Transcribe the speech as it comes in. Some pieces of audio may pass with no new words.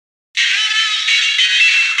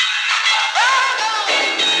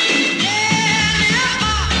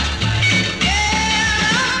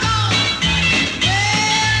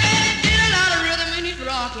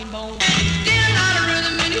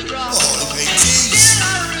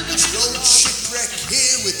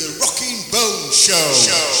Now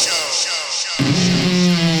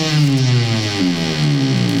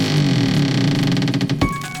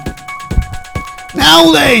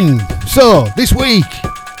then, so this week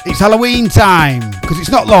it's Halloween time, because it's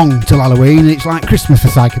not long till Halloween. It's like Christmas for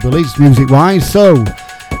psychobillies, music wise, so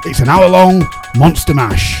it's an hour long Monster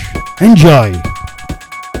Mash. Enjoy.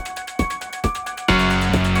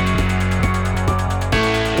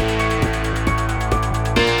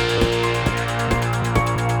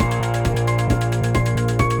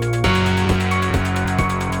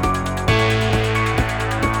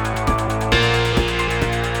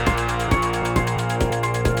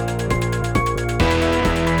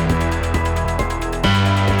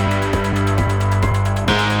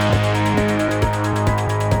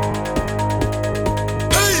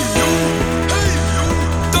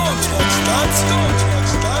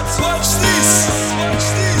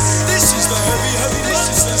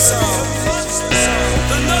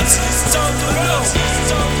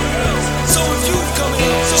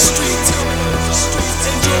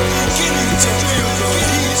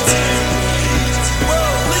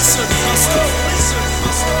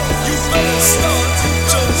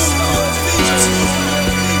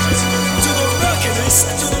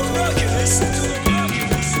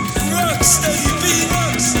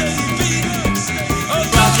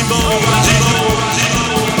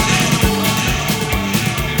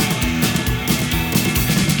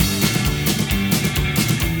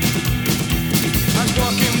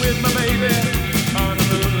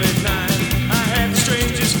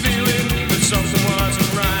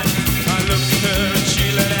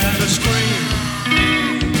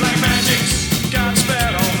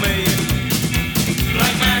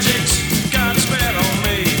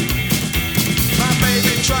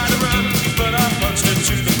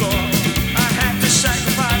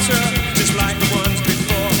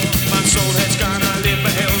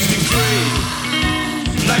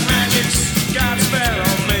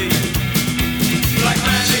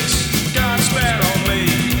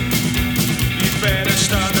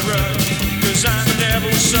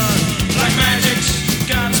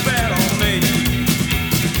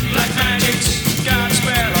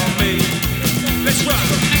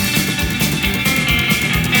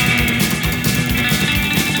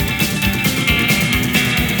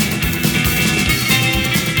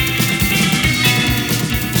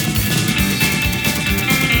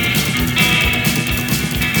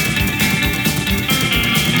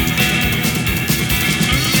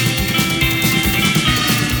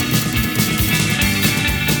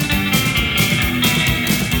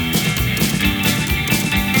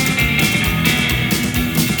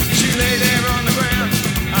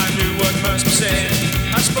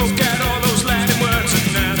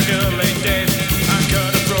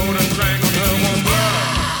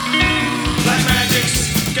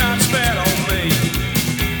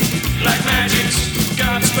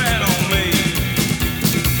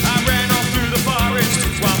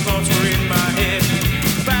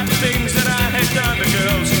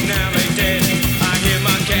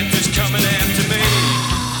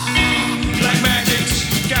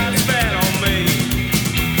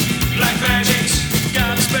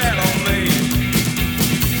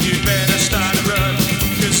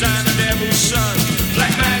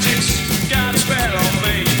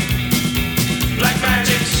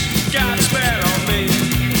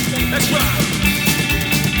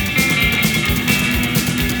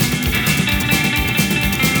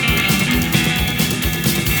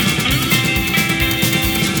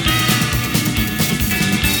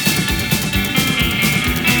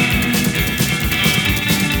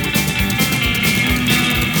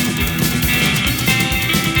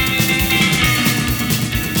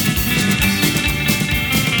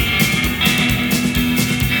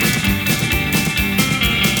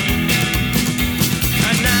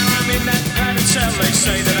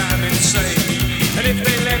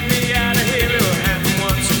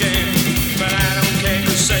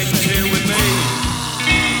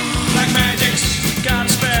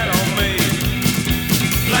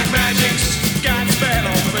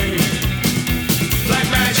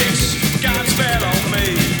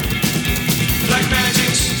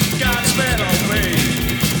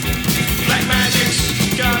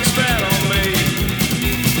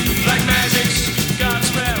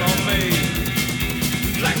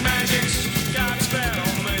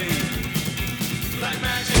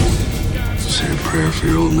 for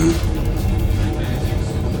your old man.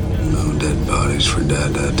 No dead bodies for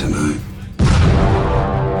Dada tonight.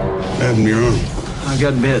 What happened to your arm? I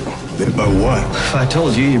got bit. Bit by what? If I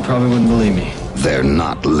told you, you probably wouldn't believe me. They're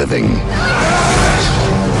not living. What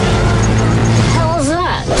the hell is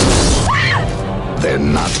that? They're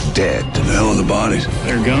not dead. The hell are the bodies?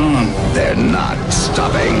 They're gone. They're not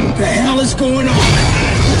stopping. What the hell is going on?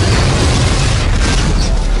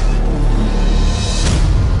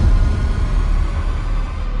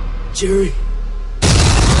 Jerry.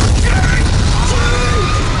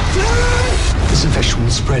 This infection will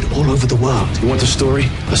spread all over the world. You want the story?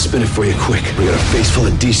 I'll spin it for you quick. We got a face full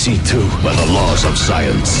of DC too. Where the laws of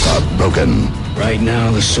science are broken. Right now,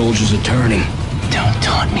 the soldiers are turning. Don't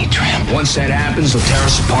taunt me, Tramp. Once that happens, they'll tear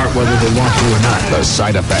us apart whether they want to or not. The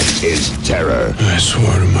side effect is terror. I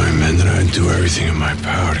swore to my men that I'd do everything in my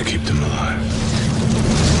power to keep them alive.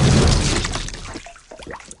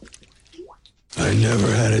 I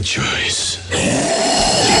never had a choice.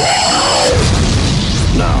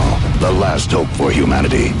 Now, the last hope for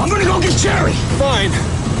humanity I'm gonna go get Jerry! Fine,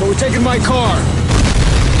 but we're taking my car.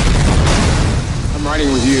 I'm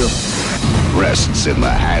riding with you. rests in the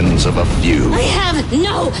hands of a few. I have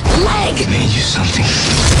no leg! I made you something.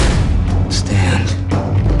 Stand.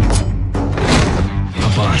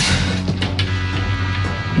 Up on.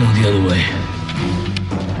 No, the other way.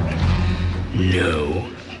 No,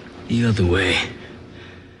 the other way.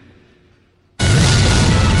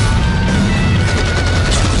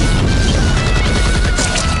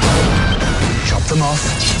 Chop them off.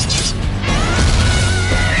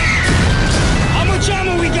 How much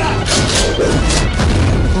ammo we got?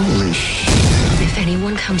 Holy shit. If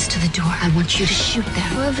anyone comes to the door, I want you to shoot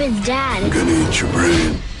them. What if it's Dad? I'm gonna eat your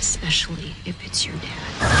brain. Especially if it's your dad.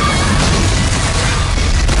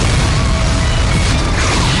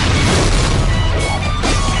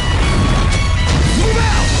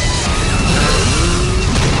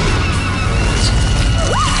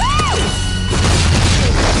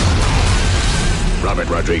 Robert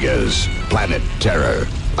Rodriguez, Planet Terror,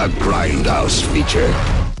 a Grindhouse feature.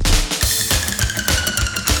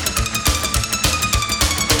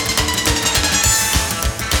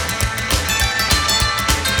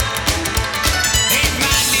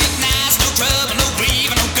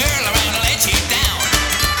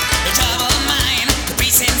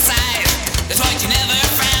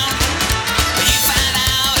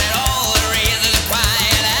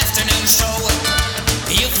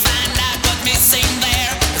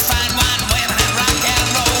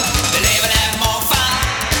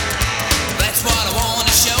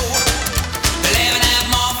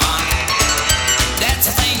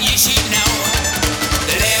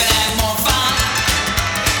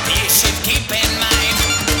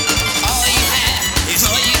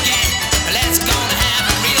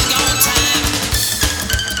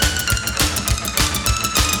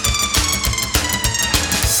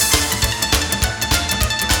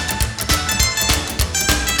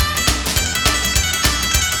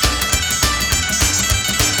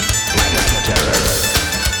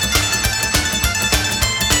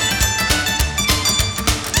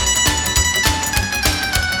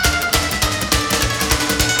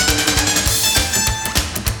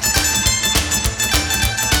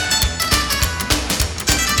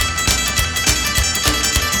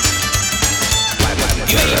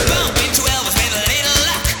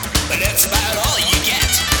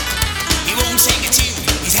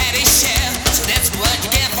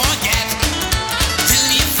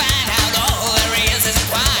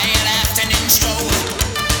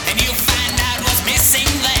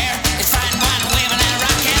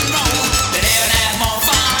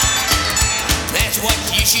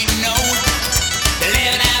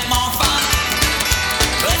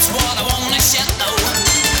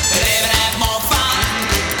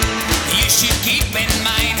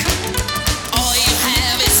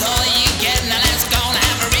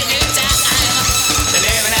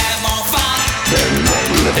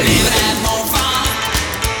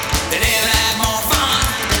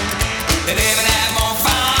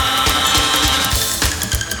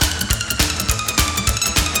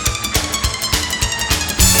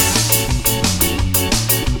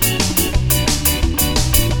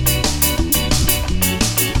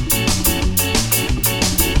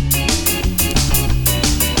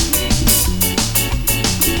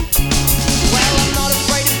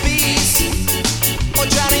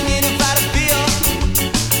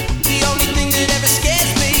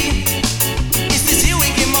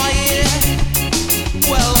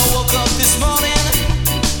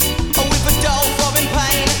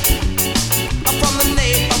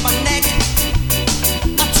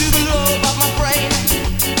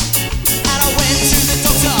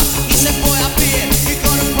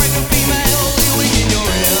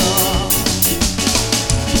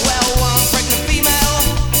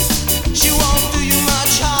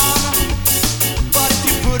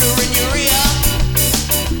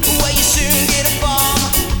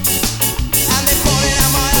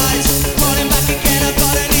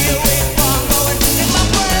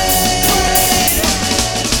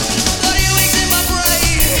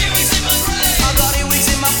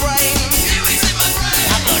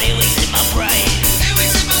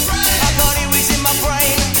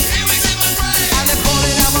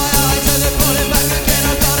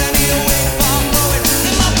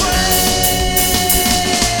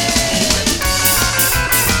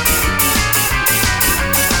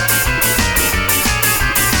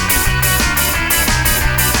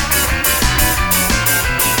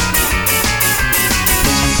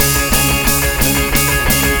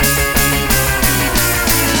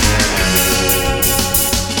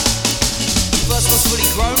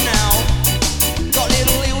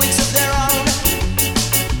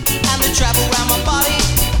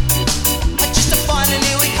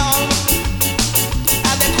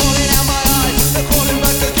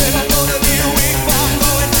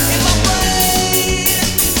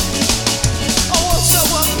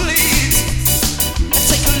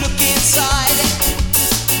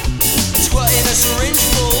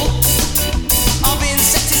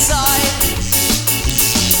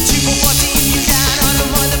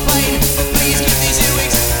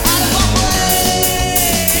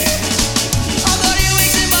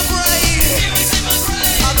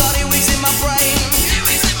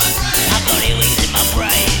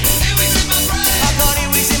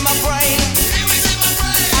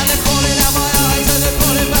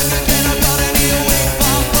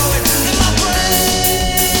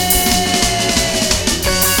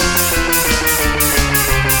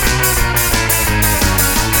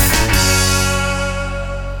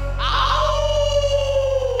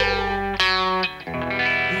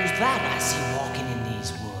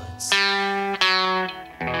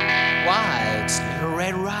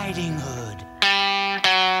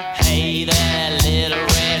 Hey there, Little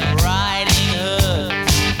Red Riding Hood.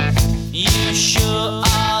 You sure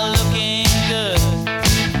are looking good.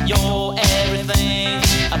 You're everything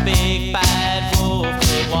a big bad wolf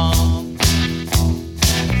could want.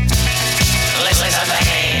 Listen to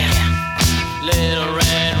me, Little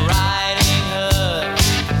Red Riding Hood.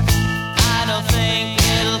 I don't think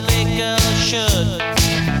little big girl should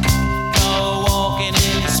go walking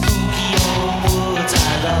in the spooky old woods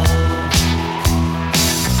I love.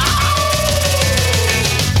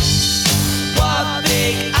 What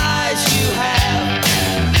big eyes you have,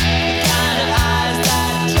 the kind of eyes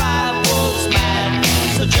that drive wolves mad.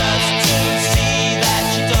 So just to see that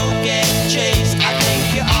you don't get chased, I think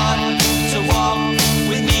you ought to walk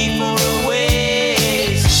with me for a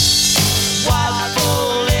ways. What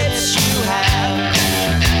full lips you have,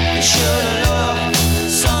 you should look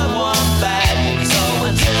someone bad. So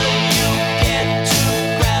until you get to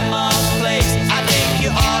Grandma's place, I think you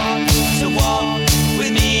ought to walk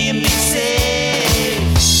with me and be safe.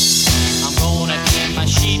 I'm gonna keep my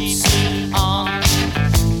sheep suit on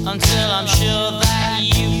until I'm sure that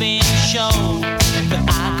you've been shown that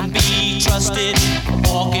I can be trusted.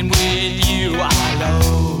 Walking with you, I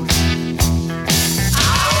load.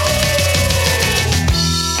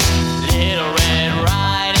 Little Red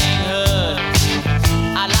Riding Hood,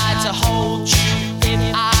 I'd like to hold you if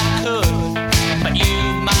I could, but you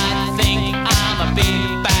might think I'm a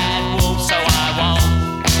big bad wolf, so I won't.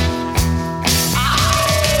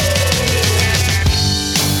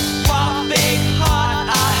 What big heart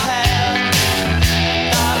I have,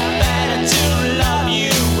 the better to love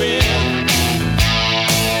you with.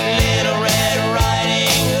 Little Red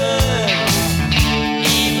Riding Hood,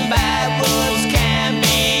 even bad wolves can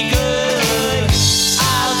be good.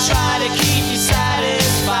 I'll try to keep you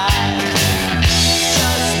satisfied.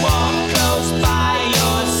 Just walk close by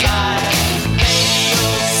your side. Maybe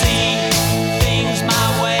you'll see things my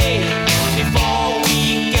way before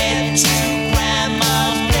we get to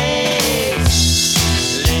Grandma's place.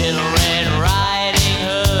 Little Red Riding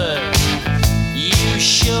Hood, you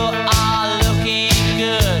sure are looking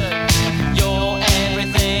good. You're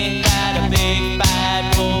everything that a big bad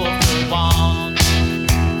wolf could want.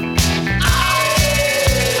 I'll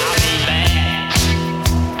be back.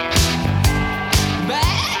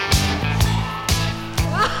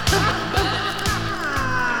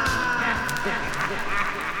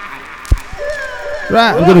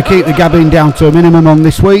 Right, I'm going to keep the gabbing down to a minimum on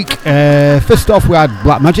this week. First off, we had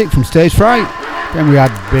Black Magic from Stage Fright. Then we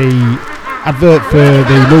had the advert for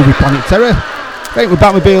the movie Planet Terror. Then we're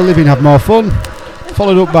back with Beer Living, Have More Fun.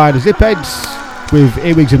 Followed up by the Zipheads with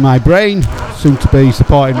Earwigs in My Brain, soon to be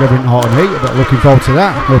supporting Reverend Horton Heat. I'm looking forward to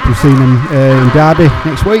that. Hope you've seen them in Derby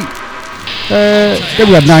next week. Then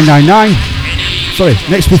we had 999. Sorry,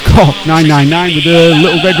 next we've got 999 with the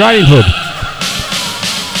Little Red Riding Hood.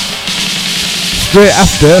 Straight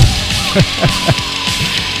after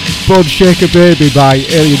Bud Shake a Baby by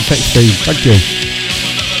Alien Sex Fiend. Thank you.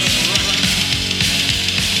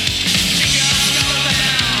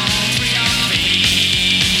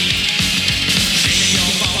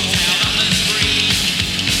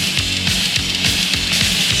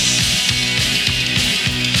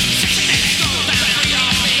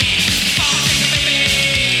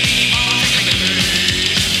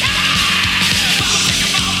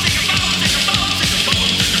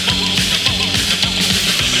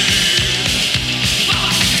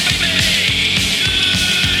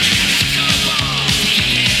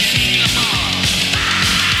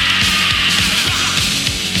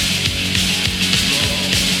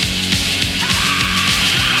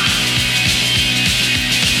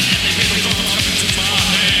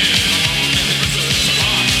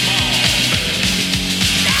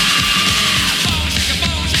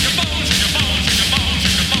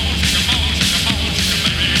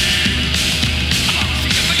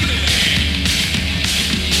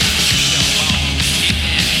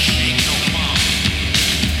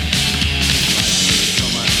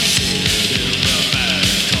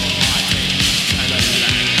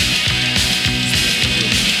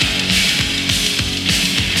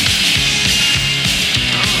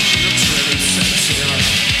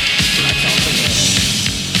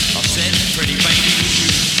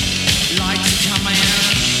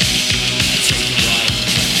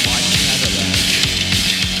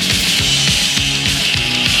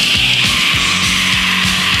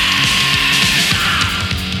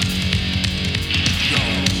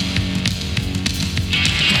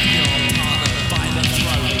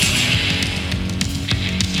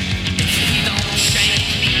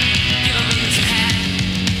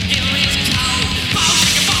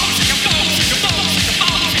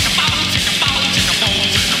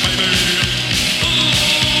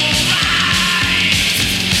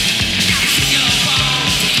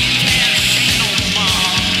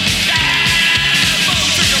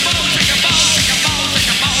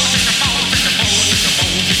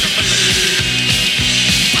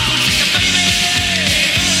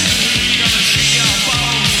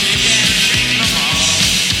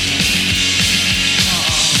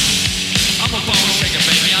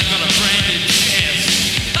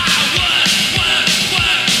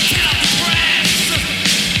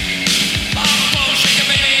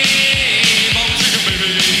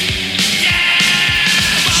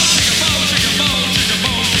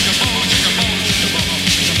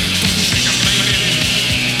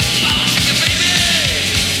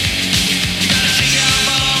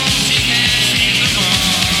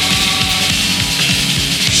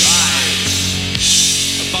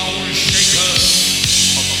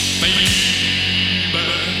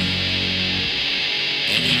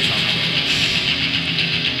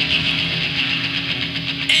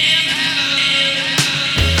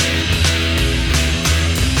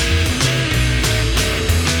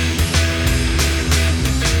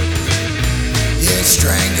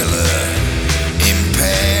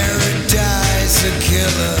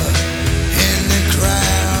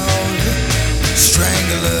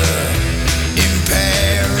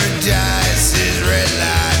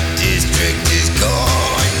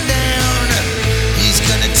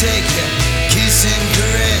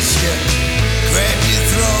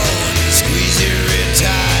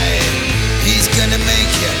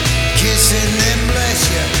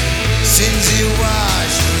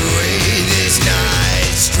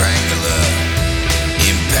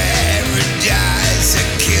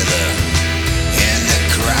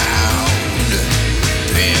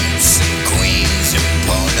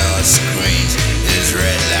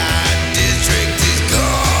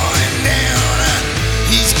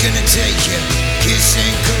 take you, kiss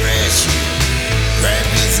and caress you, grab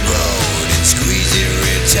your throat and squeeze it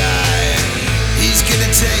real tight. He's gonna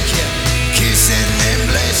take you, kiss and then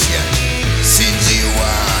bless you, since he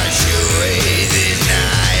wash away this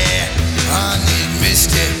night. On these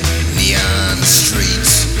misty neon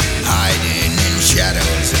streets, hiding in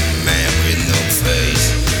shadows, a man with no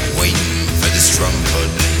face, waiting for the strumpet,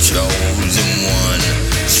 the chosen one.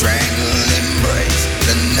 Strangle, embrace,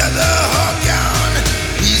 another heart gone.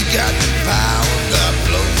 He's got the power, God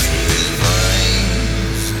flows through his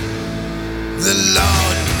veins. The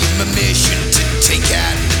Lord give him a mission to take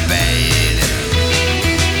out the bad.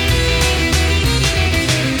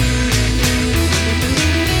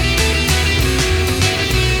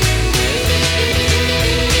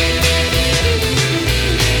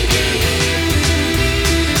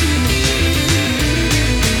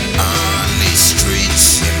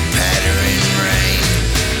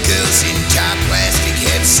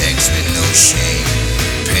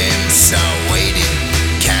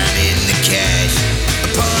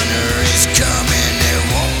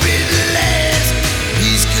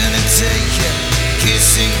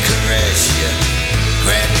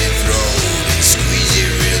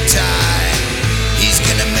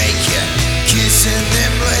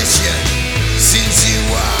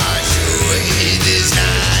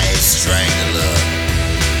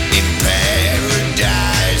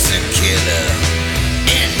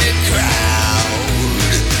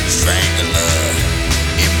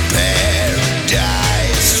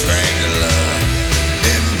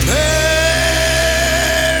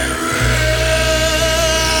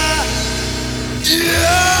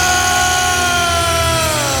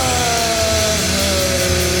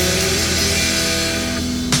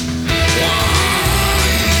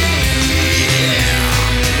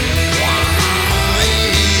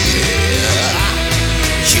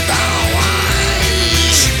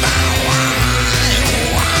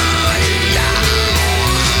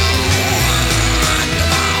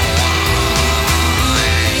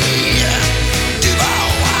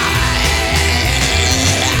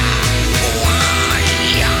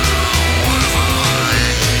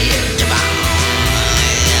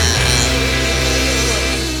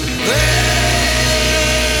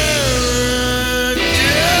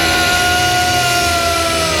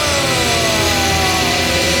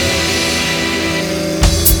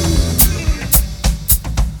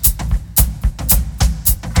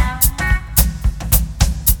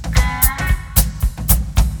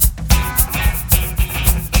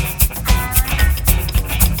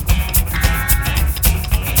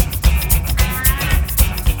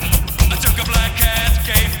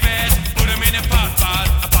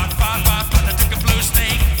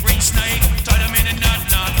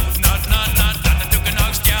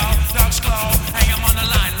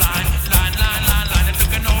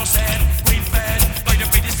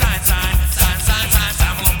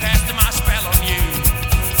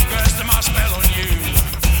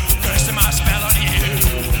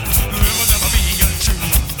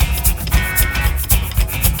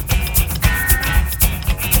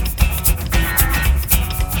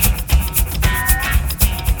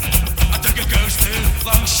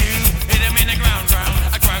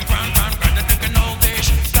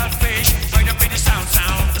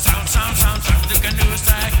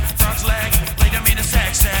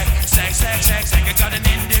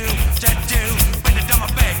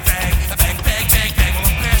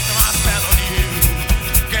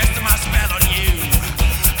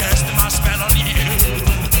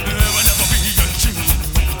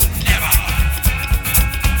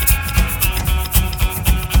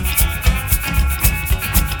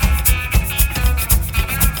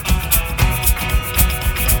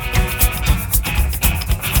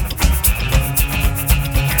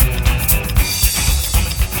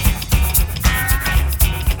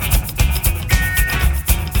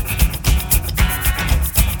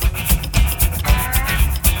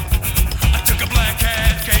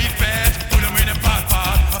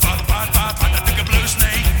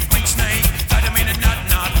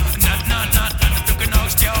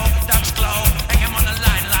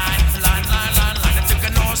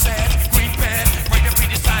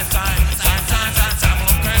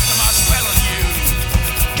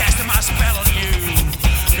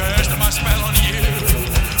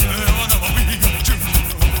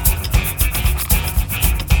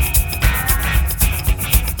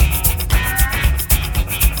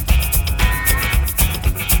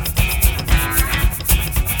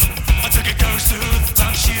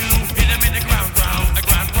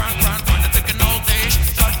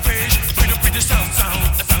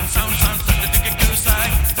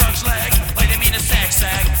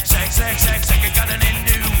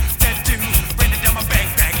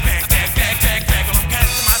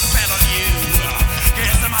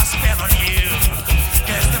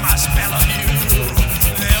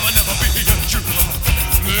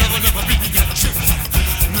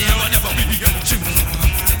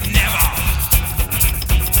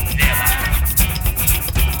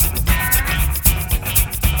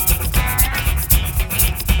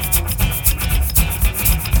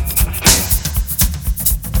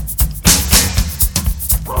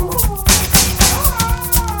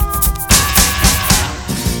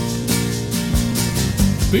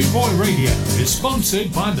 Boot Boy Radio is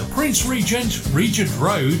sponsored by the Prince Regent, Regent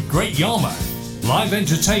Road, Great Yarmouth. Live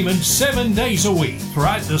entertainment 7 days a week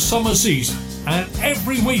throughout the summer season and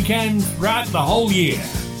every weekend throughout the whole year.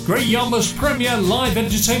 Great Yarmouth's premier live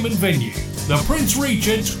entertainment venue, the Prince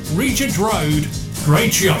Regent, Regent Road,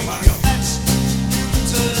 Great Yarmouth.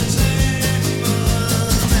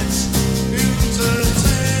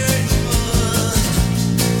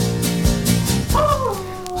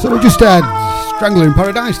 So we just had Strangler in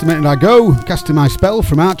Paradise, The Minute I Go, Casting My Spell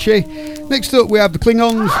from Archie. Next up we have the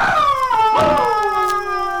Klingons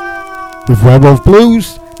with Werewolf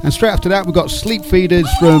Blues, and straight after that we've got Sleep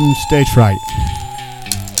Feeders from Stage Fright.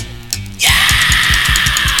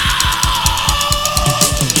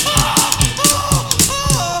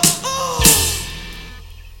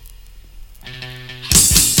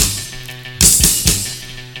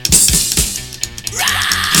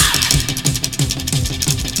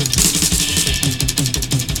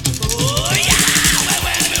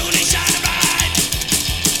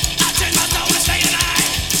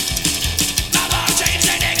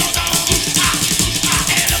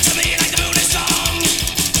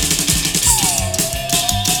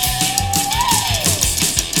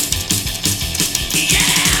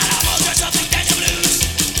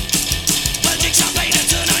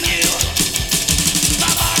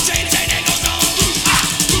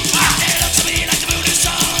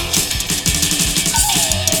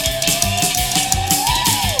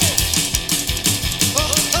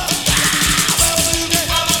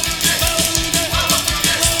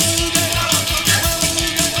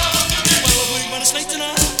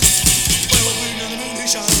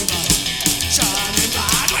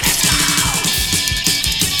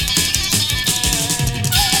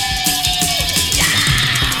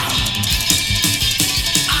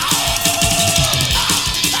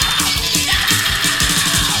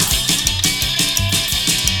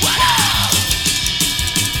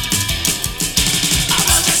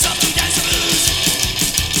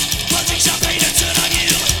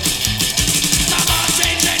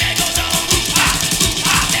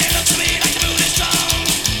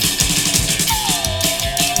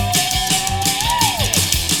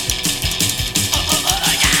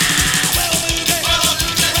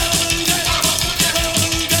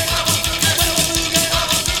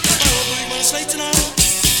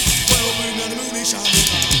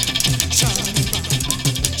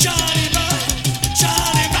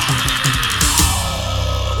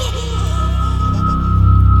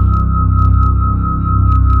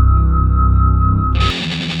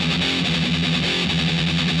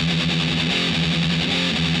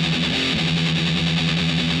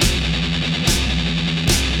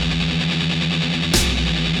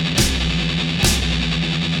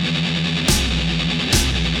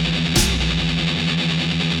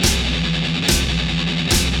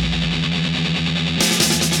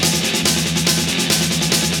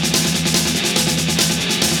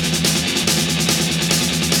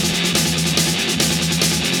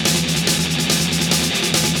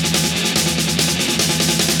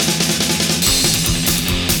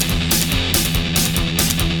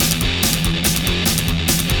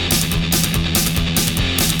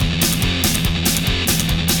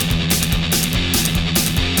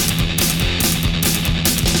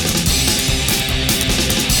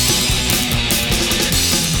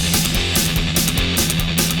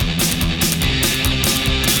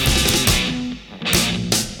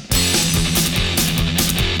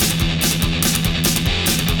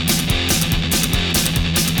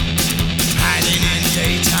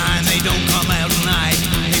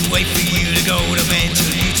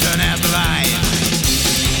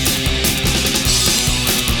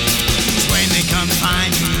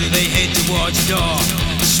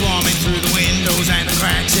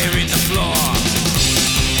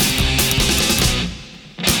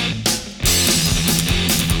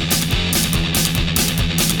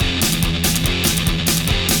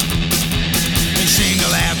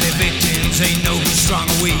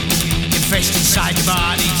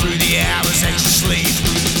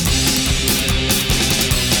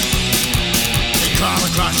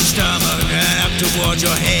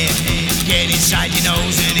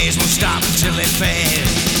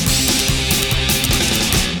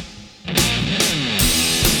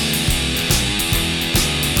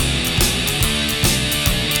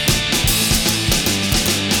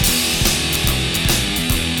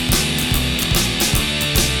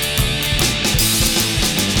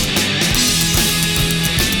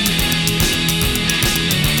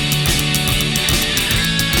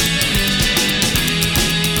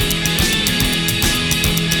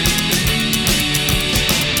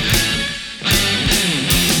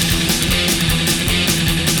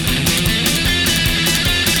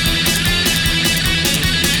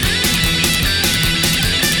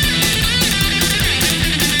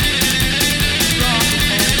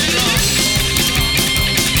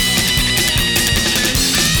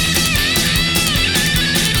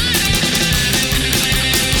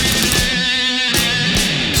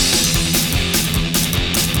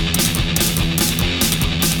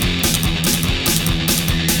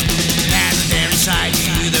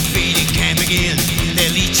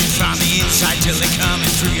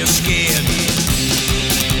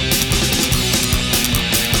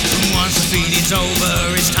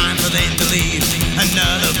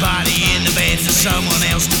 another body in the bed for someone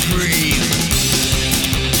else to breathe.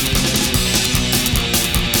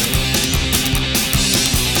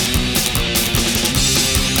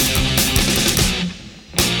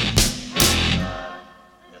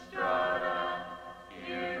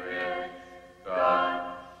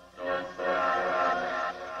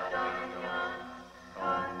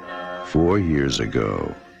 "4 years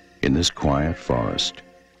ago, in this quiet forest,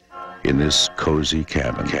 in this cozy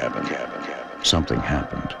cabin, something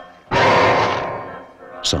happened.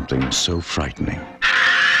 Something so frightening.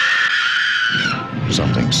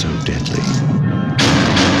 Something so deadly.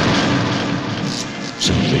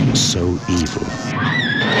 Something so evil.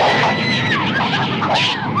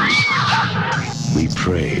 We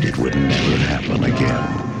prayed it would never happen again.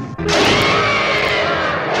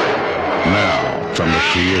 Now, from the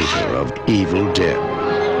creator of Evil Dead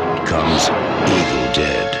comes Evil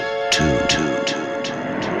Dead 2.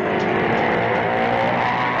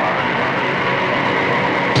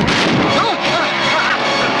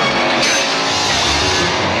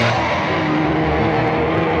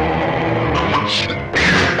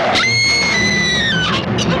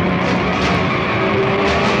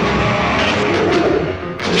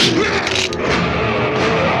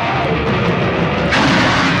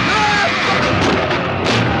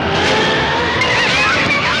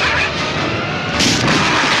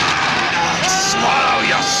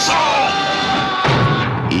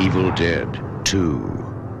 Dead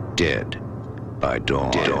 2, Dead by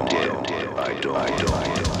Dawn.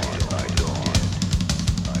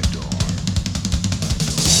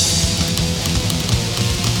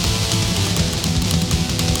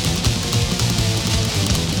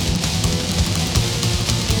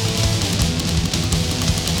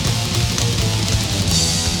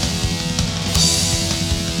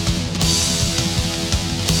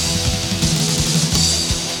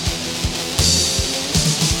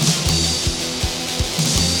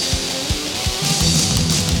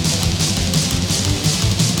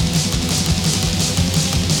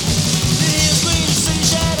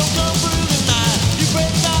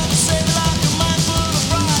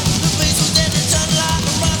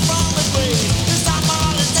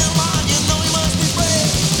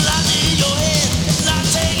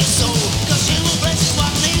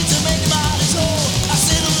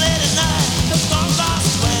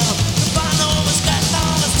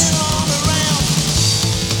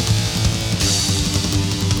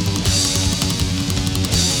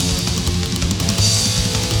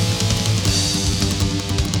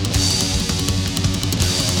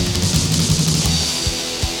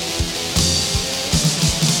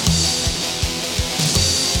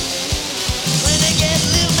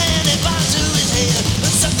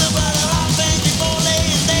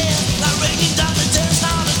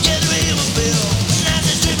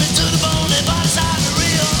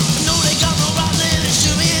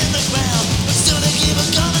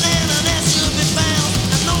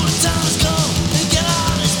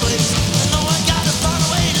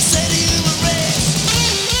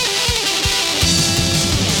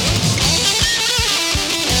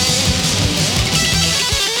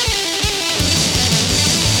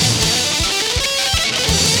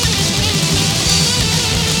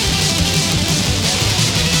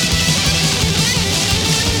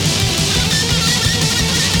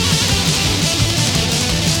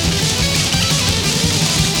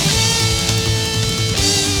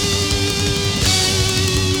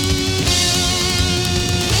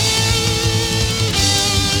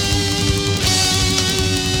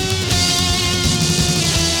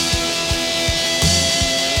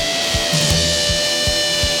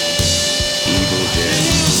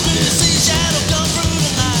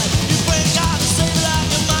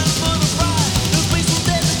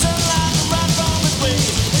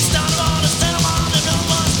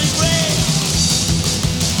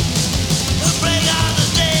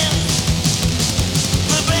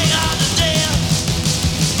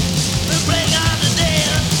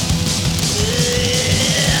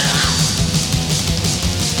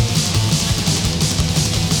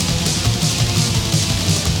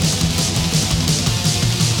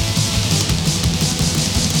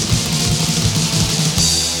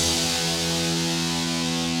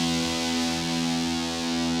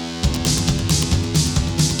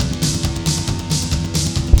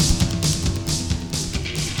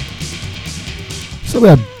 So we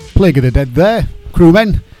had Plague of the Dead there,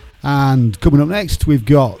 Crewmen, and coming up next we've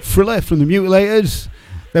got Thriller from the Mutilators,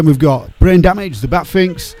 then we've got Brain Damage, the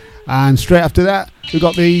Batfinks, and straight after that we've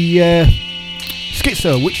got the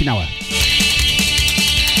Schizo Witching Hour.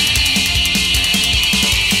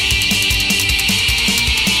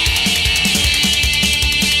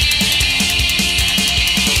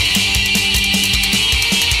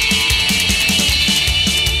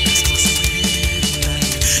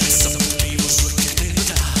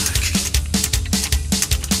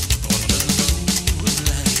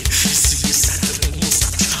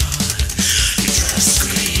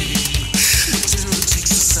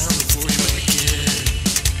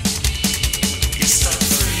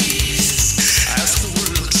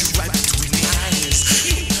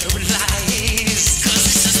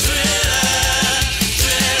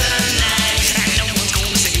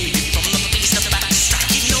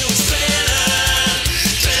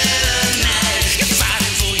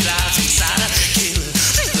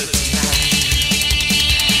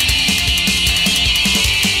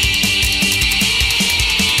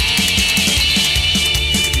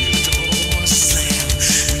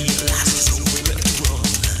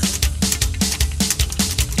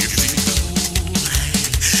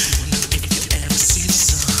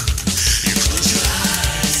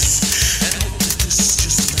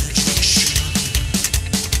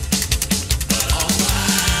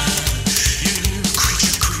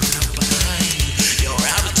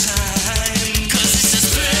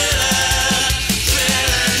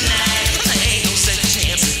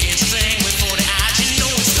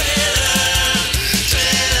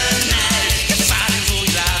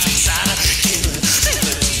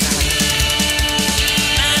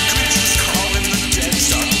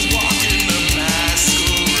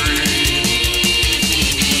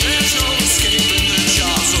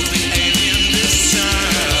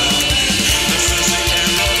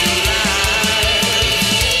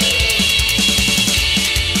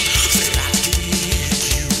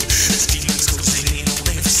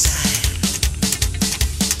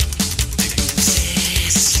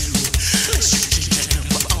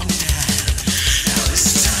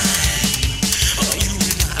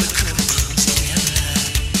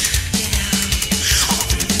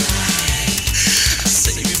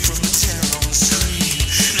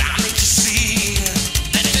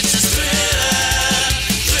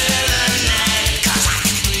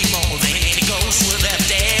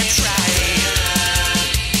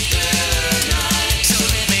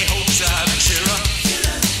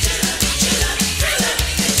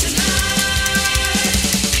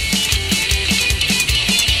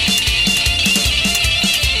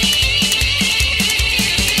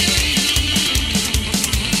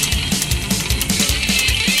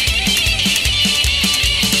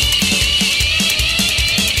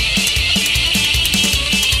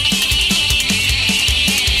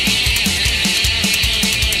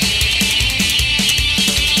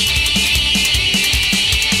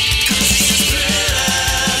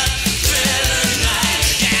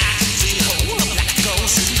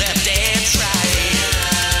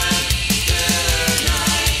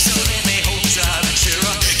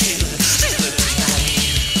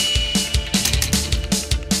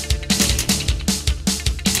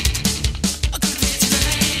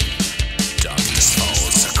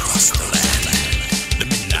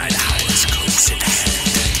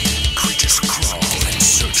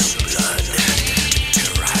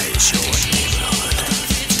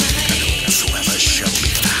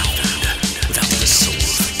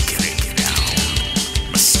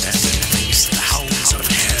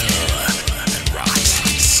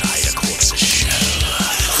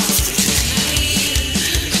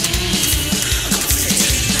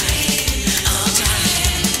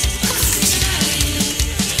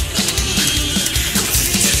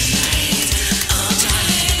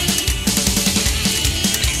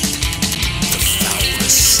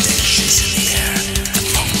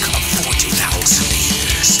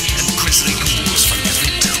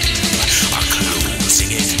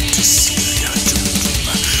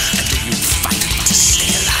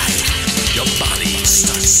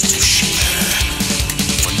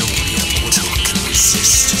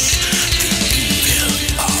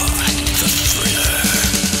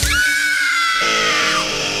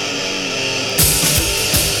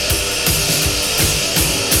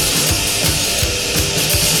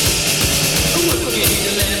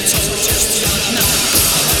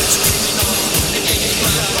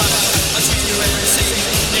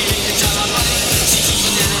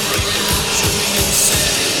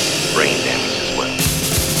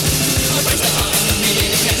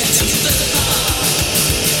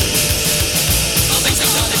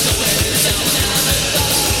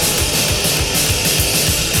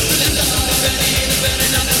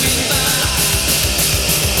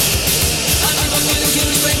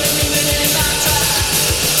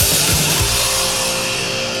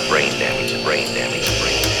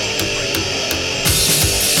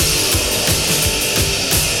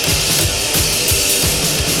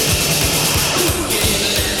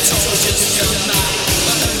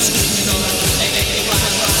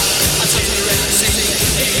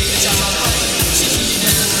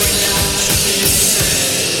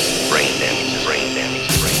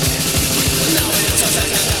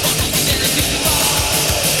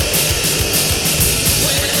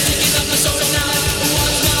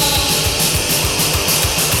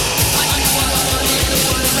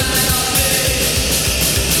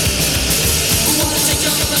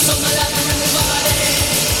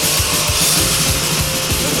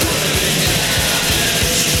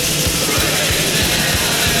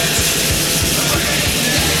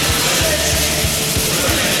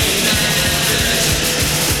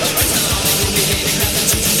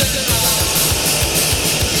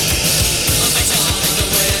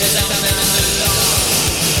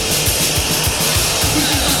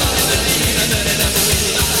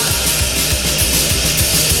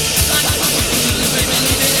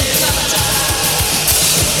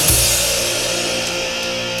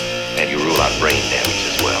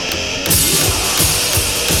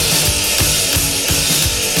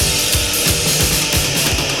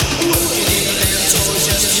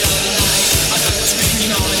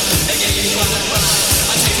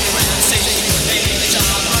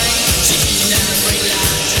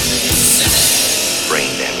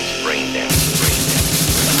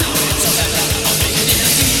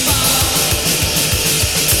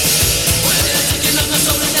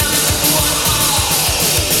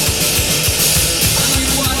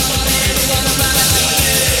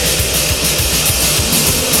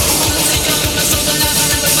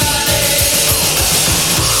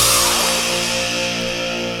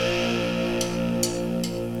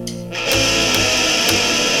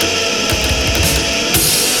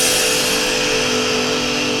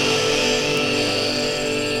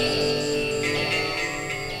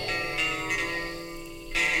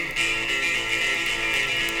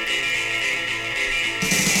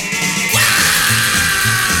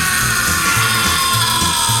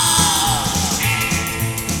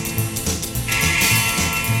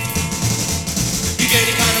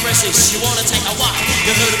 You wanna take a walk.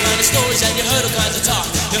 You heard all kinds of stories and you heard all kinds of talk.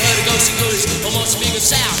 You heard of ghosts and goodies from monsters big and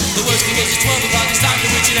sound. The worst thing is it's 12 o'clock, it's time to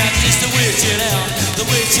witch it out. It's the witching out, the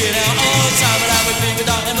witching out. All the time and I would think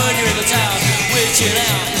dark and murder in the town. Witching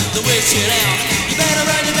out, the witching out. You better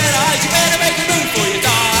run, you better hide, you better make a move before you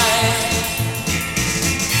die.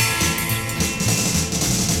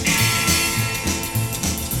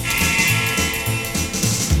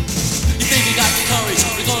 Courage,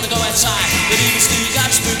 we're gonna go outside. But even still you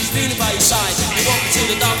got a spooky feeling by your side. You walk into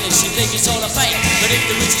the darkness, you think it's all a fake. But if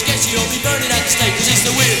the witches get you, you'll be burning at the stake. Cause it's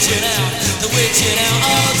the witching out, the witching out.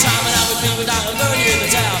 All the time and I would people die and burn you in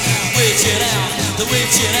the town. Witching out, the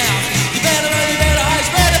witching out. You better run, you better hide,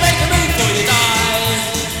 you better make a move before you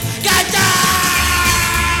die. God die!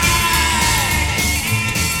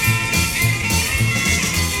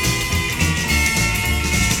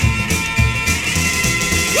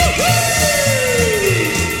 Woo-hoo!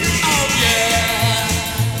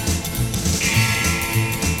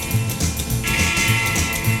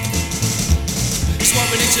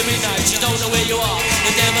 Into midnight, you don't know where you are.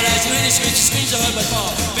 The devil has you in his switch, screams I heard my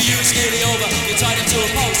fall. But you it's nearly over, you're tied into a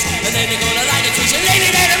post. And then you're gonna light a twitch and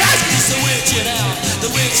leave it in the rust. Cause it's the witching out,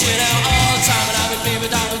 the witching out. All the time and I would be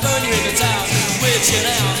down and burn you in the town. Witching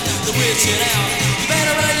out, the witching out. You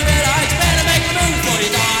better run, you better hide, you better make a move before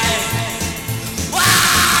you die.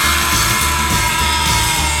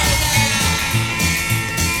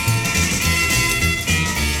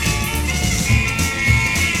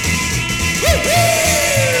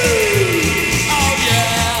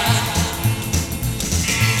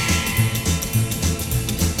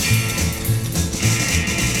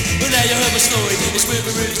 Story. It's really,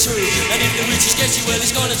 really true. true. And if the witch gets you, well,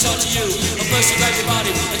 it's gonna talk to you. But first you grab your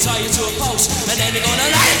body and tie you to a post, and then they're gonna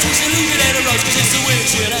lie to you, leave it in a roast. Cause it's the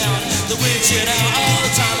witching out, the witching out all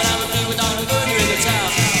the time. And I'm a thing with all the murder in the town.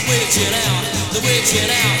 Witching out, the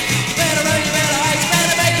witching out. You better run, you better hide, you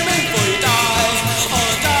better make a move before you die.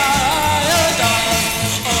 Or die, or die,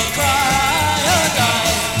 or cry, or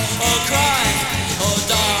die, or cry, or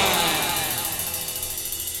die.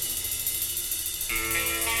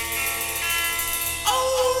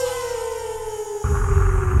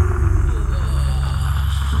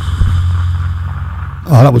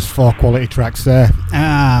 Oh, that was 4 quality tracks there.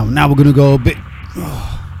 Now we're going to go a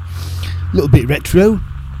little bit retro,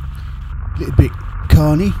 a little bit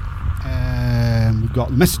corny. We've got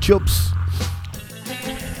the Mess Chubbs,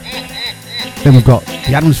 then we've got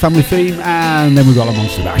the Addams Family theme, and then we've got the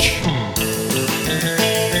Monster Bash.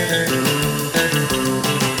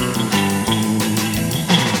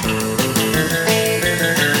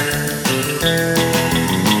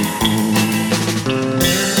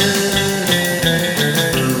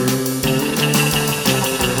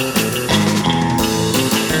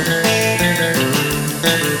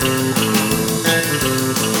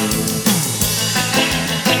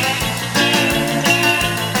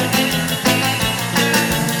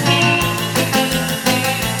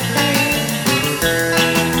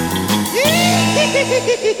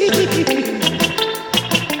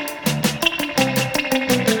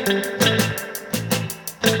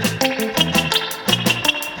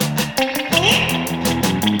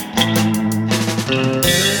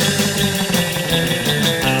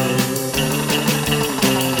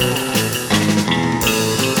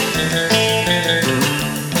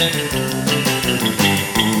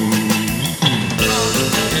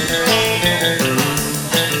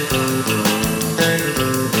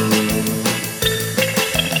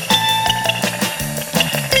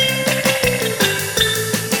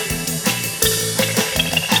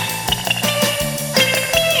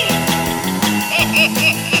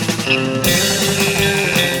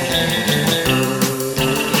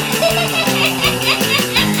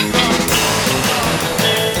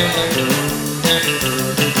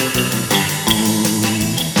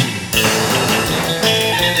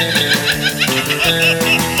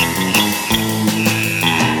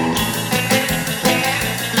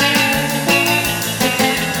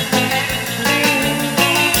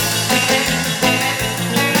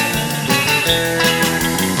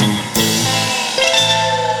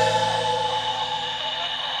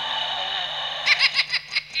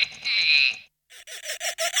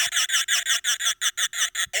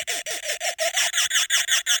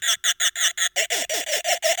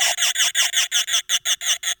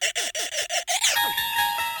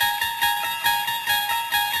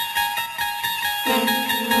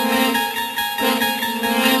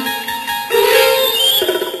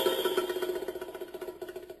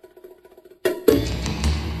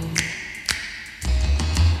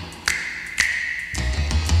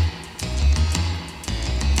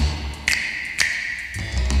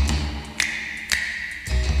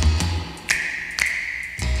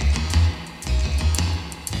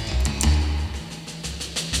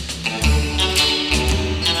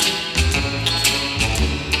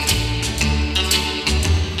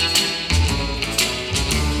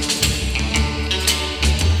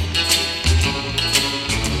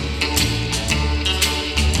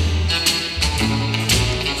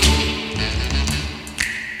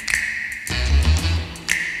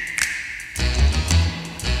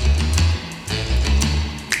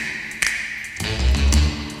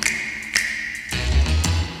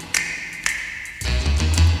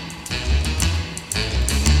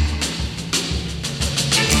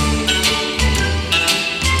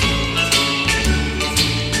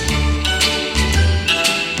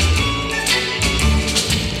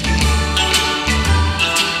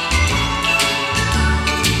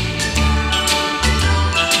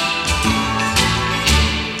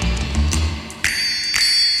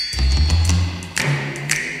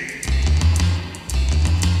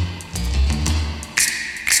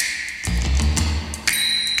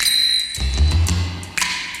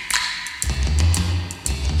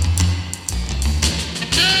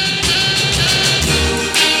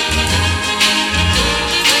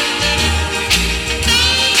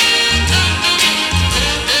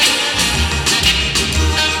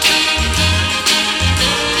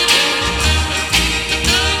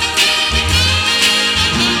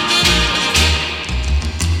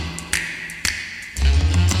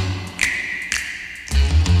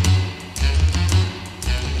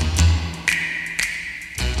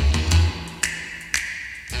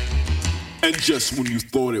 And just when you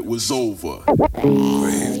thought it was over. Now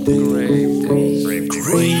comes the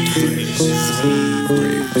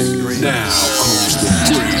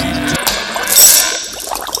grave.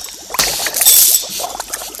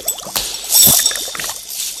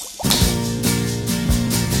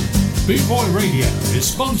 Boot Boy Radio is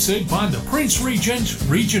sponsored by the Prince Regent,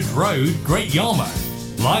 Regent Road, Great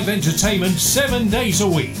Yarmouth. Live entertainment 7 days a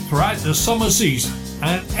week throughout the summer season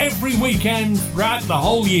and every weekend throughout the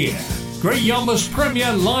whole year. Great Yarmouth's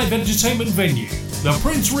premier live entertainment venue, the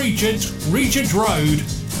Prince Regent, Regent Road,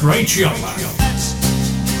 Great Yarmouth.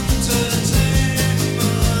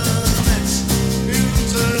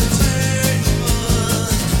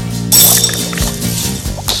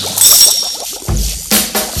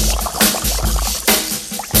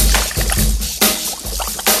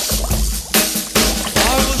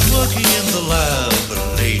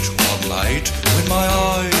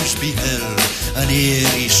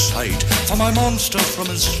 Eerie sight, for my monster from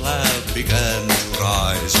his slab began to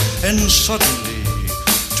rise, and suddenly,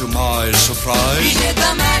 to my surprise, he did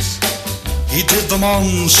the mash. He did the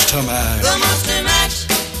monster mash. The monster mash.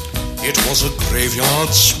 It was a graveyard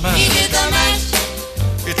smash. He did the mash.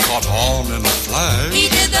 It caught on in a flash. He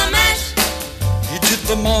did the mash. He did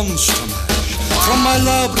the monster mash. From my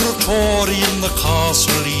laboratory in the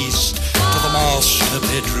castle east to the master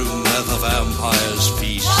bedroom where the vampires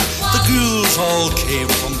feast. The ghouls all came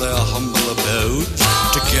from their humble abodes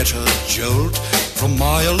to get a jolt from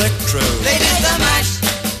my electrode. They did the mash.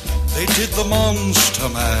 They did the monster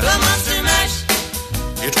mash. The monster mash.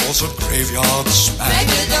 It was a graveyard smash. They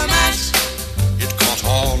did the mash. It caught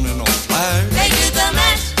on in a flash. They did the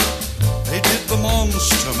mash. They did the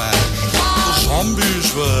monster mash. The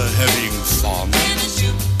zombies were having fun.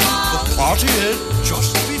 The party had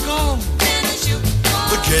just begun.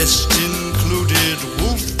 The guests included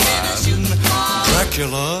Wolfman,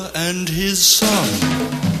 Dracula, and his son.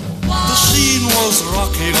 The scene was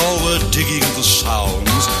rocking, all were digging the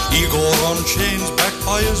sounds. Igor on chains, backed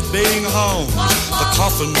by his baying hounds. The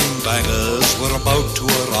coffin bangers were about to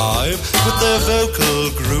arrive with their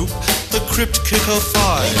vocal group, the Crypt Kicker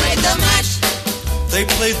Five. They played the mash. They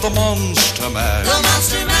played the monster mash. The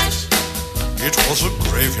monster mash. It was a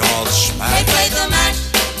graveyard smash. They played the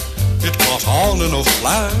mash. It caught on in a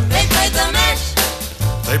flash. They played the mash.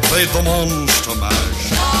 They played the monster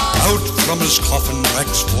mash. Out from his coffin,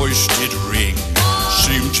 Rex's voice did ring.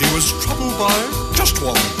 Seemed he was troubled by just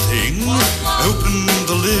one thing. Opened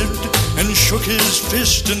the lid and shook his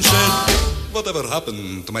fist and said, "Whatever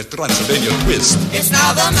happened to my Transylvania twist?" It's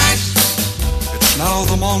now the mash. It's now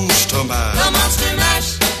the monster mash. The monster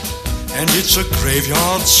mash. And it's a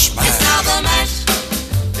graveyard smash. It's now the mash.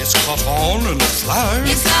 It's caught on in a flash.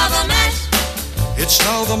 It's now the mash. It's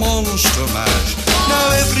now the monster mash. Now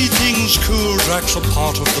everything's cool. Drac's a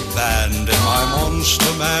part of the band, and my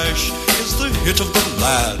monster mash is the hit of the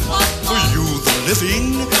land. For you, the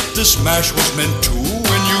living, this mash was meant to.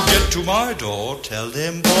 When you get to my door, tell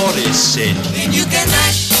them Boris sent you. Then you can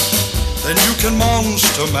mash. Then you can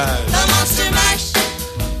monster mash. The monster mash.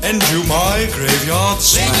 And do my graveyard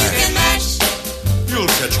smash. Then you can mash. You'll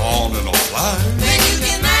catch on in a flash. Then you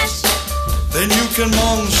can mash. Then you can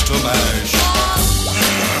monster mash.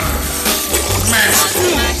 Mash.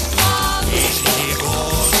 Monster mash. Easy,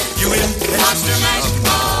 boy. You impetuous Monster mash.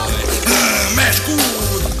 boy. Mash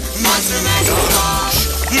good. Monster mash. Monster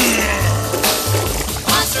mash.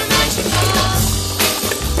 Monster mash.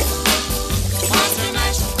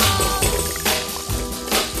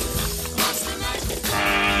 Monster mash.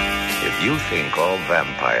 If you think all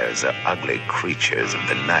vampires are ugly creatures of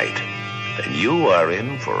the night, then you are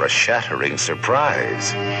in for a shattering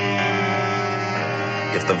surprise.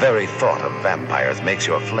 If the very thought of vampires makes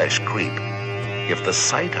your flesh creep, if the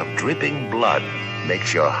sight of dripping blood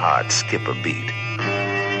makes your heart skip a beat,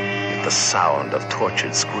 if the sound of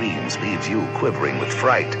tortured screams leaves you quivering with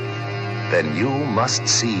fright, then you must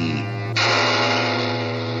see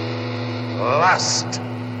Lust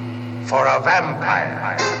for a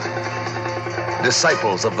Vampire.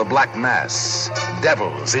 Disciples of the Black Mass,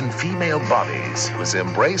 devils in female bodies whose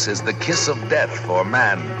embrace is the kiss of death for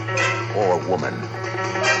man or woman.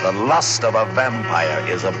 The lust of a vampire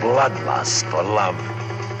is a bloodlust for love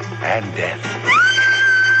and death.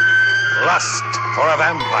 Lust for a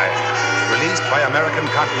Vampire, released by American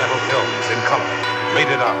Continental Films in color.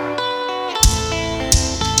 Rated R.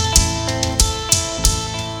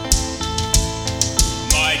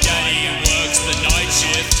 My daddy works the night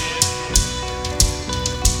shift.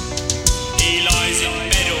 He lies in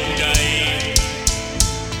bed all day.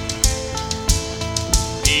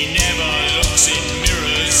 He never looks in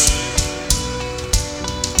mirrors.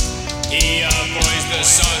 He avoids the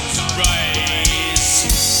sun's rays.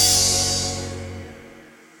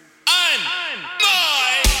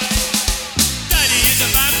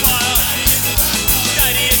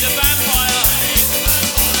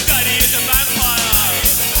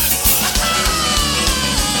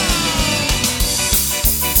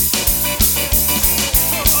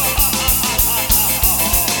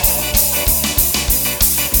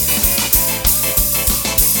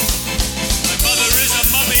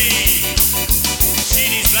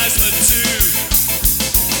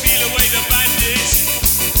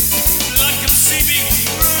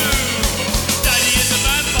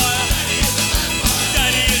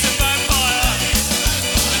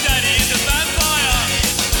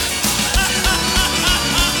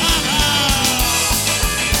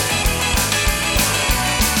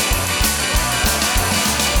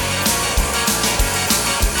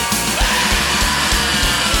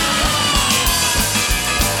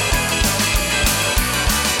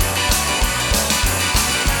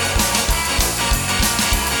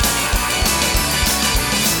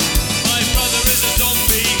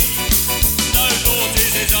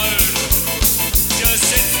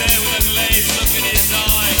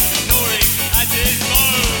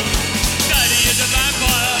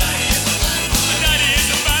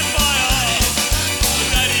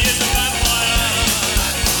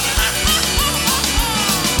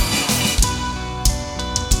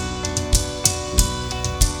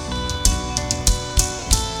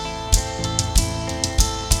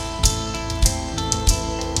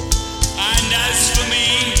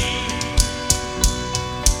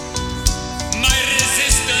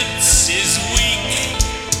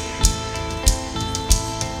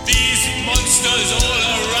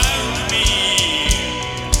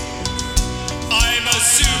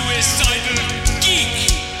 suicidal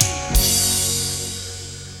geek.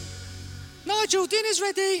 Nigel, dinner's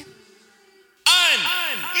ready. And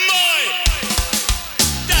my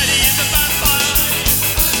daddy is a vampire.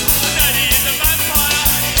 Daddy is a vampire.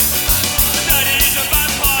 Daddy is a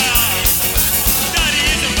vampire. Daddy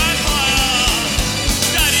is a vampire.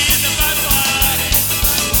 Daddy is a vampire.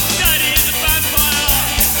 Daddy is a vampire.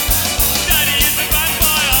 Daddy is a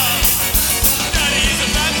vampire. Daddy is a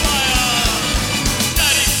vampire.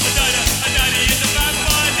 Daddy is a vampire. Daddy is a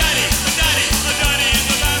vampire. Daddy is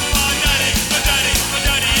a vampire. Daddy is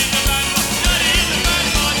a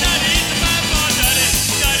vampire.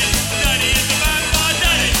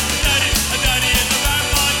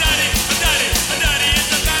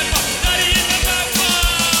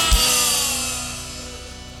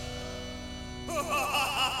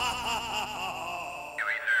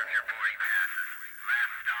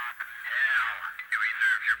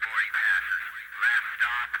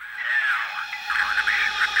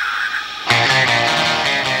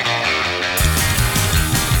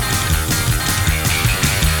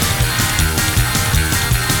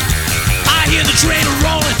 Daddy is a train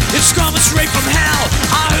rolling, it's coming straight from hell.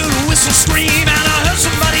 I heard a whistle scream and I heard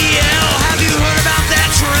somebody yell. Have you heard about that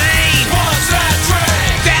train? What's that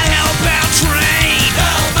train? That hellbound train.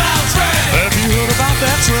 Hellbound train. Have you heard about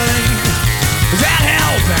that train? That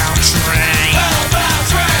hellbound train.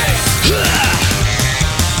 Hellbound train.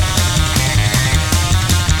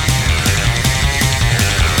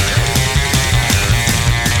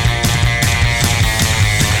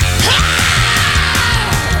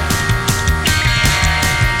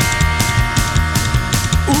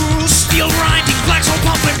 Steel grinding, black soul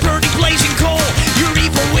pumping, burning, blazing coal. Your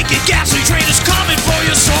evil, wicked, ghastly train is coming for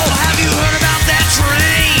your soul. Have you heard about that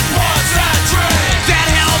train? What's that train? That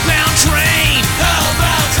hellbound train.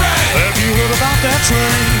 Hellbound train. Have you heard about that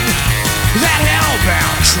train? That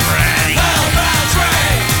hellbound train. Hellbound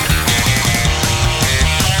train.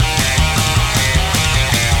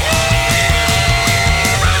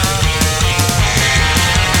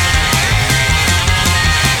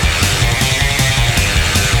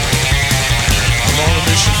 I'm on a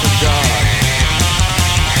mission from God.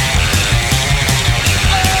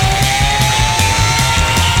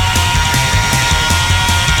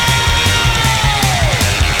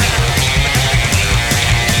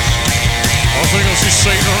 I think I see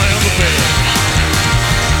Satan around the bend.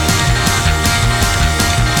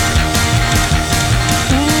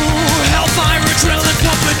 Ooh, hellfire, adrenaline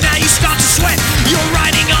pumping, now you start to sweat. You're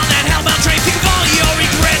riding on that hellbound train, think of all your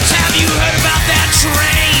regrets. Have you heard about that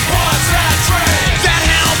train? What's that train? That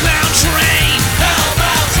hellbound train.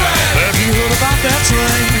 Hellbound train. Have you heard about that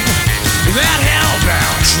train? That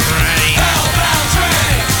hellbound train. Hellbound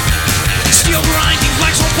train. Steel grinding,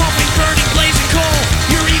 black soul pumping, burning, blazing coal.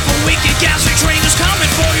 Your evil, wicked, ghastly train is coming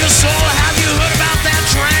for your soul. Have you heard about that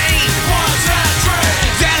train? What's that train?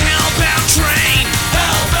 That hellbound train.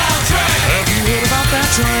 Hellbound train. Have you heard about that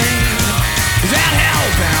train? That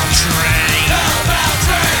hellbound train. Hellbound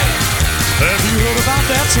train. Have you heard about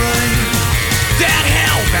that train? That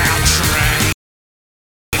hellbound train.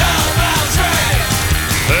 Hellbound train.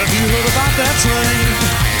 Have you heard about that train?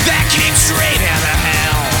 That came straight out of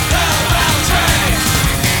hell. Hellbound train.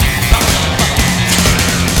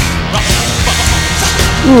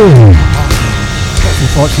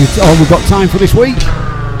 Unfortunately, it's all we've got time for this week.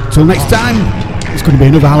 Till next time, it's going to be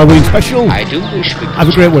another Halloween special. I do wish we could Have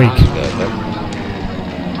a great week.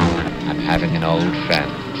 I'm having an old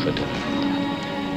friend.